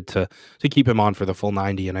elected to keep him on for the full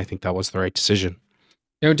 90, and I think that was the right decision.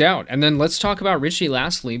 No doubt. And then let's talk about Richie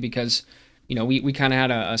lastly, because we kind of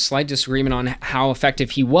had a slight disagreement on how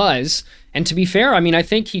effective he was. And to be fair, I mean, I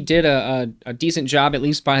think he did a decent job, at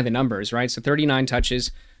least by the numbers, right? So 39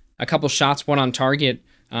 touches, a couple shots, one on target.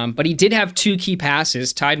 But he did have 2 key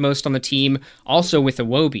passes, tied most on the team, also with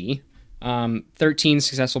Iwobi. 13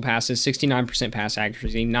 successful passes, 69% pass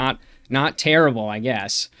accuracy. Not terrible, I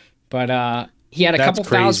guess. But he had a couple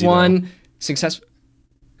fouls, one successful.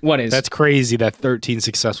 What is? That's crazy that 13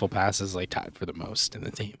 successful passes like tied for the most in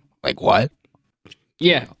the team. Like what?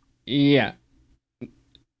 Yeah.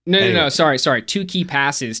 No. Sorry. 2 key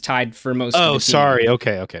passes tied for most. Oh, sorry.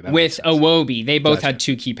 Okay. With Iwobi, they both had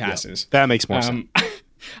 2 key passes. Yeah, that makes more sense.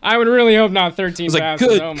 I would really hope not 13 passes.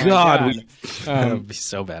 Good oh my God. That would be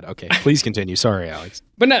so bad. Okay, please continue. Sorry, Alex.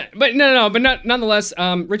 But nonetheless,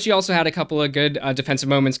 Richie also had a couple of good defensive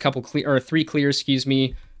moments, 3 clears,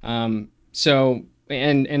 So,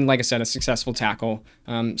 and like I said, a successful tackle.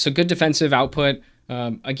 So good defensive output.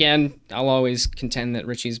 Again, I'll always contend that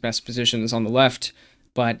Richie's best position is on the left.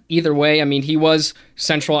 But either way, I mean, he was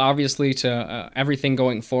central, obviously, to everything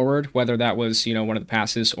going forward, whether that was, one of the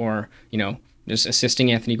passes or, just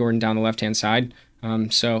assisting Anthony Gordon down the left-hand side.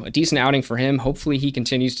 So a decent outing for him. Hopefully he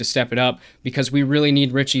continues to step it up, because we really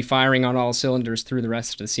need Richie firing on all cylinders through the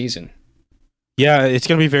rest of the season. Yeah, it's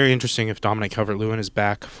going to be very interesting if Dominic Calvert-Lewin is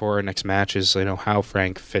back for our next matches. How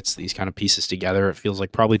Frank fits these kind of pieces together. It feels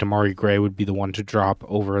like probably Damari Gray would be the one to drop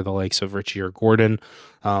over the likes of Richie or Gordon.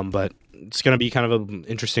 But it's going to be kind of an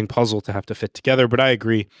interesting puzzle to have to fit together. But I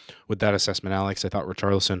agree with that assessment, Alex. I thought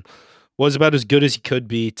Richarlison was about as good as he could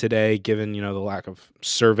be today, given, the lack of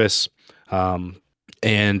service, and,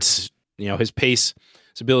 his pace,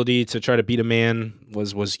 his ability to try to beat a man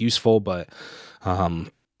was useful, but,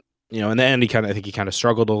 in the end, I think he kind of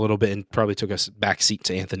struggled a little bit and probably took a back seat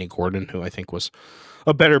to Anthony Gordon, who I think was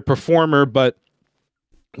a better performer. But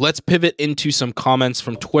let's pivot into some comments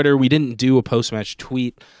from Twitter. We didn't do a post-match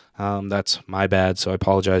tweet. That's my bad, so I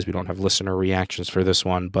apologize. We don't have listener reactions for this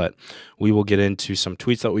one, but we will get into some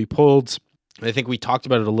tweets that we pulled. I think we talked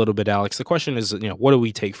about it a little bit, Alex. The question is, what do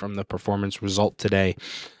we take from the performance result today?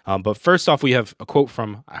 But first off, we have a quote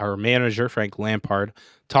from our manager, Frank Lampard,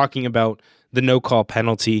 talking about the no-call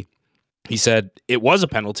penalty. He said, "It was a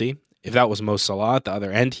penalty. If that was Mo Salah at the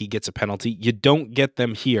other end, he gets a penalty. You don't get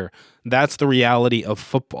them here. That's the reality of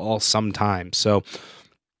football sometimes." So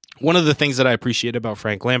one of the things that I appreciate about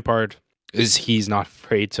Frank Lampard is he's not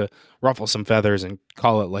afraid to ruffle some feathers and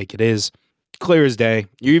call it like it is. Clear as day.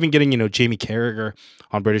 You're even getting, Jamie Carragher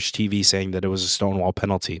on British TV saying that it was a Stonewall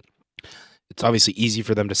penalty. It's obviously easy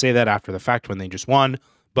for them to say that after the fact when they just won,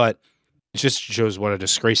 but it just shows what a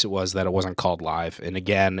disgrace it was that it wasn't called live. And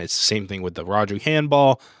again, it's the same thing with the Rodri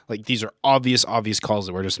handball. Like, these are obvious calls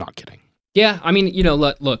that we're just not getting. Yeah, I mean,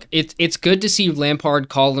 look, it's good to see Lampard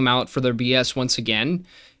call them out for their BS once again.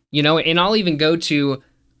 And I'll even go to,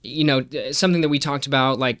 something that we talked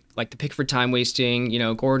about, like the Pickford time wasting,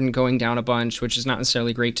 Gordon going down a bunch, which is not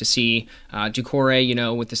necessarily great to see.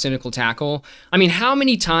 Doucouré, with the cynical tackle. I mean, how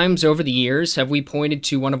many times over the years have we pointed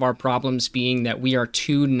to one of our problems being that we are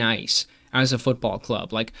too nice as a football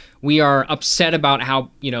club? Like, we are upset about how,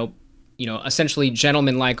 essentially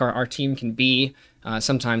gentleman-like our team can be.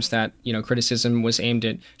 Sometimes that, criticism was aimed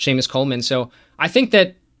at Seamus Coleman. So I think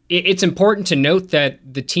that it's important to note that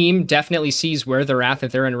the team definitely sees where they're at,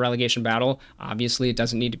 that they're in a relegation battle. Obviously, it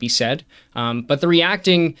doesn't need to be said. But they're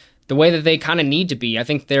reacting the way that they kind of need to be. I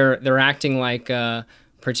think they're acting like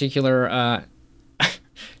particular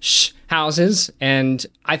houses. And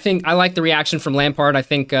I think I like the reaction from Lampard. I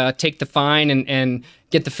think take the fine and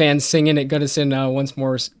get the fans singing at Goodison once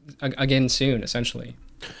more again soon, essentially.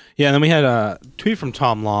 Yeah, and then we had a tweet from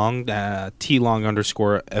Tom Long, @T_FTBL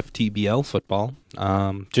football.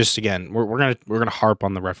 Just again, we're gonna harp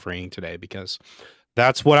on the refereeing today because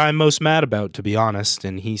that's what I'm most mad about, to be honest.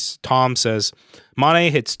 And Tom says,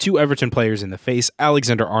 Mane hits 2 Everton players in the face.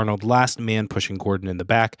 Alexander-Arnold, last man pushing Gordon in the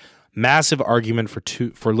back. Massive argument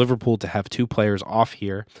for Liverpool to have 2 players off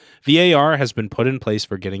here. VAR has been put in place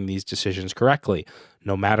for getting these decisions correctly,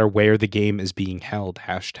 no matter where the game is being held.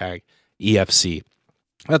 #EFC.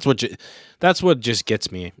 That's what just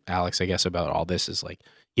gets me, Alex, I guess, about all this is like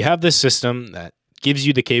you have this system that gives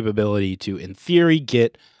you the capability to, in theory,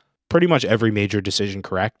 get pretty much every major decision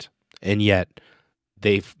correct, and yet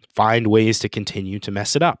they find ways to continue to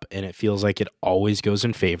mess it up, and it feels like it always goes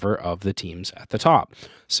in favor of the teams at the top.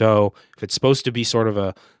 So if it's supposed to be sort of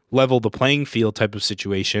a level the playing field type of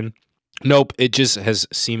situation, nope, it just has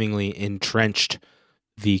seemingly entrenched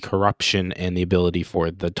the corruption and the ability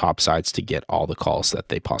for the top sides to get all the calls that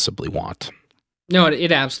they possibly want. No,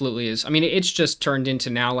 it absolutely is. I mean, it's just turned into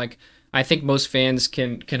now, like, I think most fans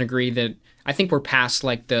can agree that I think we're past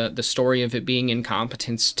like the story of it being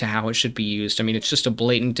incompetence to how it should be used. I mean, it's just a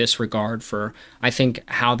blatant disregard for, I think,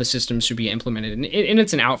 how the system should be implemented. And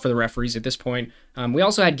it's an out for the referees at this point. We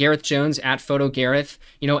also had Gareth Jones at Photo Gareth.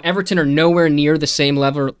 You know, Everton are nowhere near the same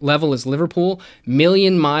level as Liverpool,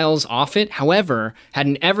 million miles off it. However, had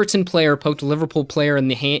an Everton player poked a Liverpool player in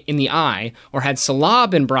the eye, or had Salah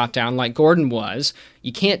been brought down like Gordon was,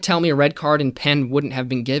 you can't tell me a red card and pen wouldn't have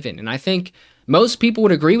been given. And I think most people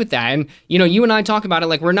would agree with that. And, you know, you and I talk about it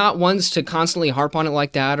like we're not ones to constantly harp on it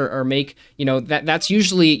like that or make, you know, that's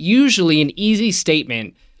usually an easy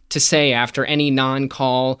statement to say after any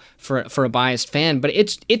non-call for a biased fan, but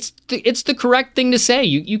it's the correct thing to say.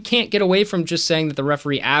 You can't get away from just saying that the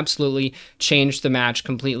referee absolutely changed the match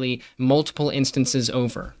completely multiple instances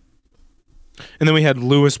over. And then we had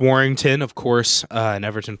Lewis Warrington, of course, an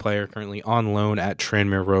Everton player currently on loan at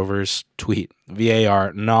Tranmere Rovers. Tweet,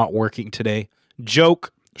 VAR not working today.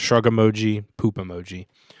 Joke, shrug emoji, poop emoji.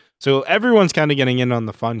 So everyone's kind of getting in on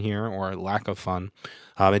the fun here, or lack of fun.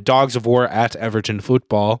 At Dogs of War at Everton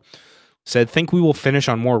Football said, think we will finish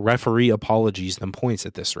on more referee apologies than points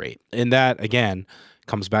at this rate. And that, again,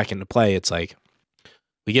 comes back into play. It's like,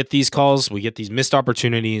 we get these calls, we get these missed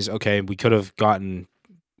opportunities. Okay, we could have gotten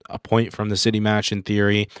a point from the City match in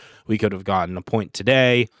theory. We could have gotten a point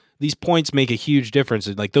today. These points make a huge difference.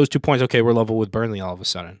 Like those 2 points, okay, we're level with Burnley all of a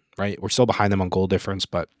sudden, right? We're still behind them on goal difference,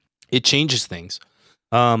 but it changes things.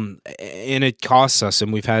 And it costs us,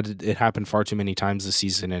 and we've had it happen far too many times this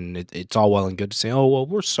season, and it's all well and good to say, oh, well,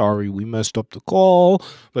 we're sorry, we messed up the call.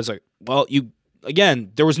 But it's like, well,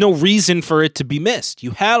 again, there was no reason for it to be missed.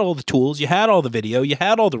 You had all the tools, you had all the video, you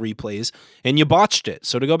had all the replays, and you botched it.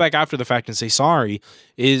 So to go back after the fact and say sorry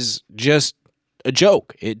is just a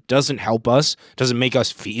joke. It doesn't help us, doesn't make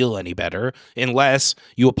us feel any better unless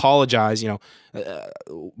you apologize. You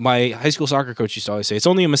know, my high school soccer coach used to always say, it's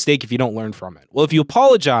only a mistake if you don't learn from it. Well, if you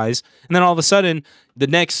apologize and then all of a sudden the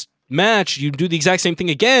next match you do the exact same thing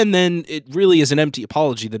again, then it really is an empty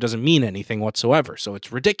apology that doesn't mean anything whatsoever. So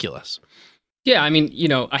it's ridiculous. Yeah, I mean, you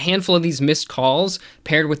know, a handful of these missed calls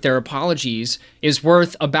paired with their apologies is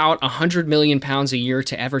worth about £100 million a year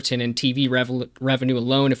to Everton in TV revenue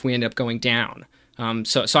alone if we end up going down.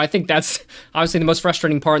 So I think that's obviously the most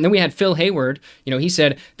frustrating part. And then we had Phil Hayward. You know, he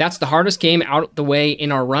said, that's the hardest game out the way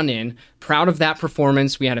in our run-in. Proud of that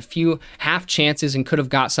performance. We had a few half chances and could have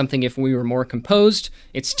got something if we were more composed.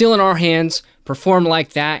 It's still in our hands. Perform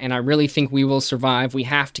like that, and I really think we will survive. We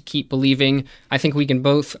have to keep believing. I think we can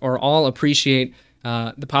both or all appreciate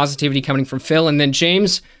the positivity coming from Phil. And then,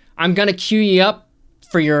 James, I'm going to cue you up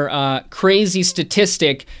for your crazy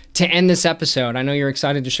statistic to end this episode. I know you're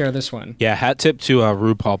excited to share this one. Yeah, hat tip to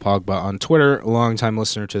RuPaul Pogba on Twitter, a longtime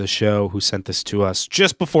listener to the show who sent this to us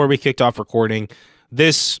just before we kicked off recording.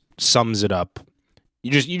 This sums it up.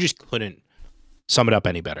 You just couldn't sum it up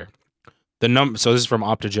any better. So this is from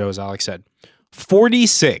OptaJoe, as Alex said.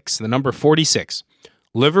 46, the number 46.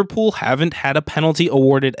 Liverpool haven't had a penalty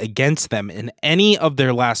awarded against them in any of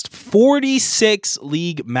their last 46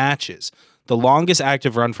 league matches. The longest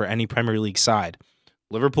active run for any Premier League side.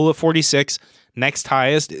 Liverpool at 46. Next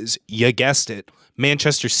highest is, you guessed it,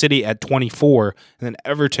 Manchester City at 24. And then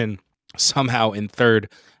Everton somehow in third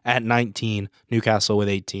at 19. Newcastle with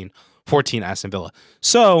 18. 14 Aston Villa.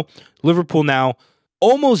 So Liverpool now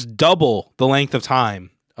almost double the length of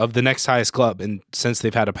time of the next highest club, and since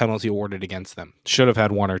they've had a penalty awarded against them. Should have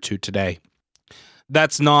had one or two today.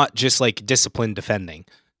 That's not just like disciplined defending.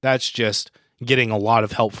 That's just getting a lot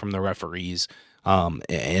of help from the referees, and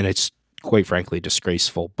it's quite frankly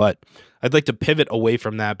disgraceful. But I'd like to pivot away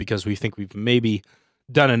from that because we think we've maybe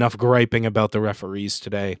done enough griping about the referees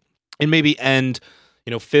today, and maybe end.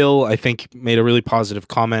 You know, Phil, I think, made a really positive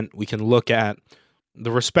comment. We can look at the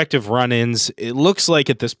respective run-ins. It looks like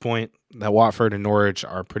at this point that Watford and Norwich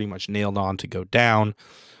are pretty much nailed on to go down,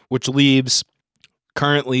 which leaves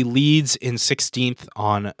currently Leeds in 16th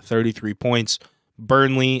on 33 points,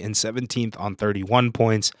 Burnley in 17th on 31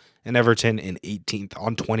 points, and Everton in 18th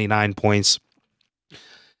on 29 points.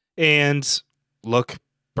 And look,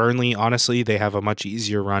 Burnley, honestly, they have a much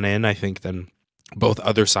easier run-in, I think, than both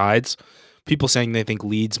other sides. People saying they think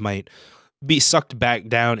Leeds might be sucked back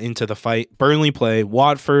down into the fight. Burnley play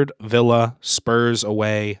Watford, Villa, Spurs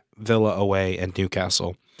away, Villa away, and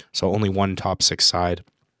Newcastle. So only one top 6 side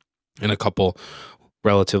and a couple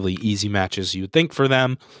relatively easy matches you would think for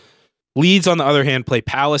them. Leeds, on the other hand, play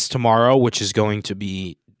Palace tomorrow, which is going to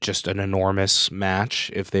be just an enormous match.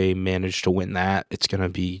 If they manage to win that, it's going to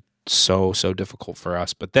be so difficult for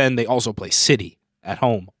us. But then they also play City at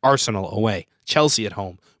home, Arsenal away, Chelsea at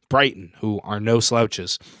home, Brighton, who are no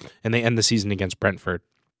slouches, and they end the season against Brentford.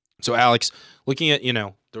 So, Alex, looking at,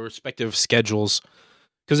 the respective schedules,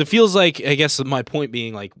 because it feels like, I guess my point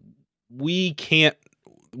being, like, we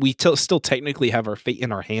still technically have our fate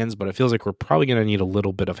in our hands, but it feels like we're probably going to need a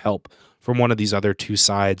little bit of help from one of these other two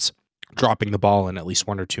sides dropping the ball in at least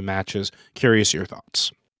one or two matches. Curious your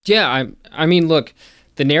thoughts. Yeah, I mean, look,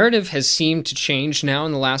 the narrative has seemed to change now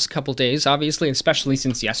in the last couple days, obviously, especially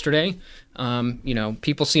since yesterday.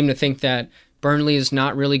 People seem to think that Burnley is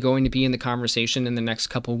not really going to be in the conversation in the next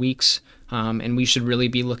couple weeks, and we should really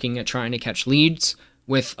be looking at trying to catch Leeds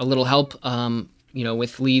with a little help,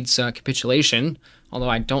 with Leeds' capitulation, although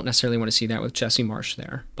I don't necessarily want to see that with Jesse Marsch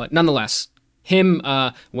there. But nonetheless, him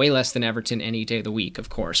way less than Everton any day of the week, of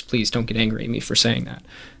course. Please don't get angry at me for saying that.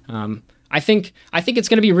 I think it's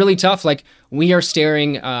going to be really tough. Like, we are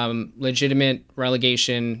staring legitimate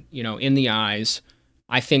relegation, in the eyes.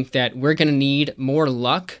 I think that we're going to need more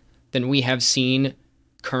luck than we have seen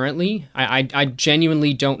currently. I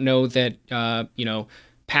genuinely don't know that,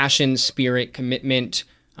 passion, spirit, commitment,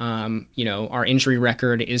 our injury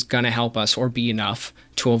record is going to help us or be enough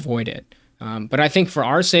to avoid it. But I think for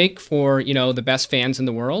our sake, for, the best fans in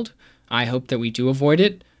the world, I hope that we do avoid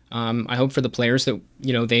it. I hope for the players that,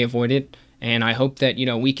 they avoid it. And I hope that,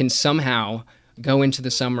 we can somehow go into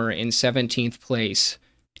the summer in 17th place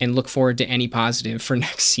and look forward to any positive for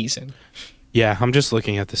next season. Yeah, I'm just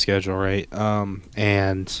looking at the schedule, right?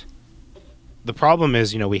 And the problem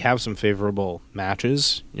is, we have some favorable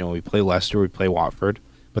matches. We play Leicester, we play Watford,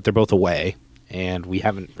 but they're both away. And we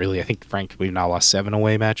haven't really, I think, Frank, we've now lost 7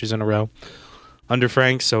 away matches in a row under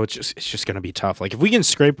Frank. So it's just going to be tough. Like, if we can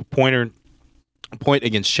scrape a point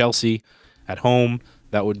against Chelsea at home,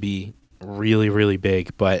 that would be really, really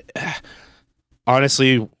big. But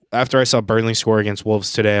honestly, after I saw Burnley score against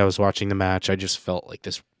Wolves today, I was watching the match. I just felt like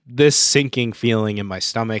this sinking feeling in my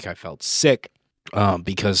stomach. I felt sick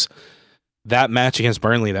because that match against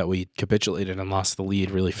Burnley that we capitulated and lost the lead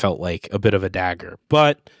really felt like a bit of a dagger.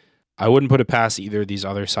 But I wouldn't put it past either of these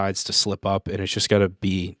other sides to slip up, and it's just got to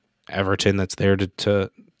be Everton that's there to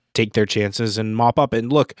take their chances and mop up.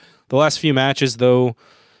 And look, the last few matches, though,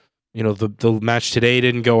 the match today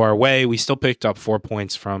didn't go our way. We still picked up 4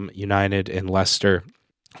 points from United and Leicester,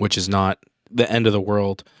 which is not the end of the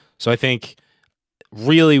world. So I think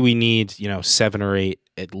really we need, 7 or 8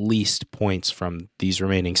 at least points from these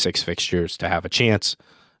remaining 6 fixtures to have a chance.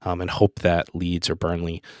 And hope that Leeds or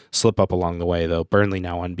Burnley slip up along the way, though. Burnley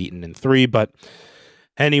now unbeaten in 3. But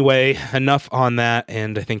anyway, enough on that,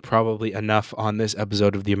 and I think probably enough on this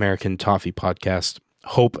episode of the American Toffee Podcast.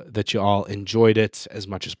 Hope that you all enjoyed it as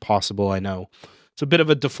much as possible. I know it's a bit of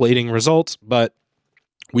a deflating result, but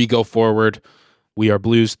we go forward. We are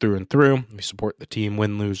Blues through and through. We support the team,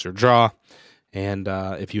 win, lose, or draw. And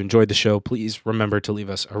if you enjoyed the show, please remember to leave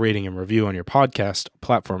us a rating and review on your podcast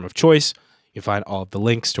platform of choice. You'll find all of the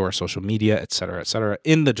links to our social media, et cetera,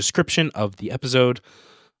 in the description of the episode.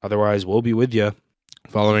 Otherwise, we'll be with you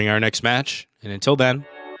following our next match. And until then,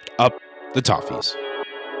 up the Toffees.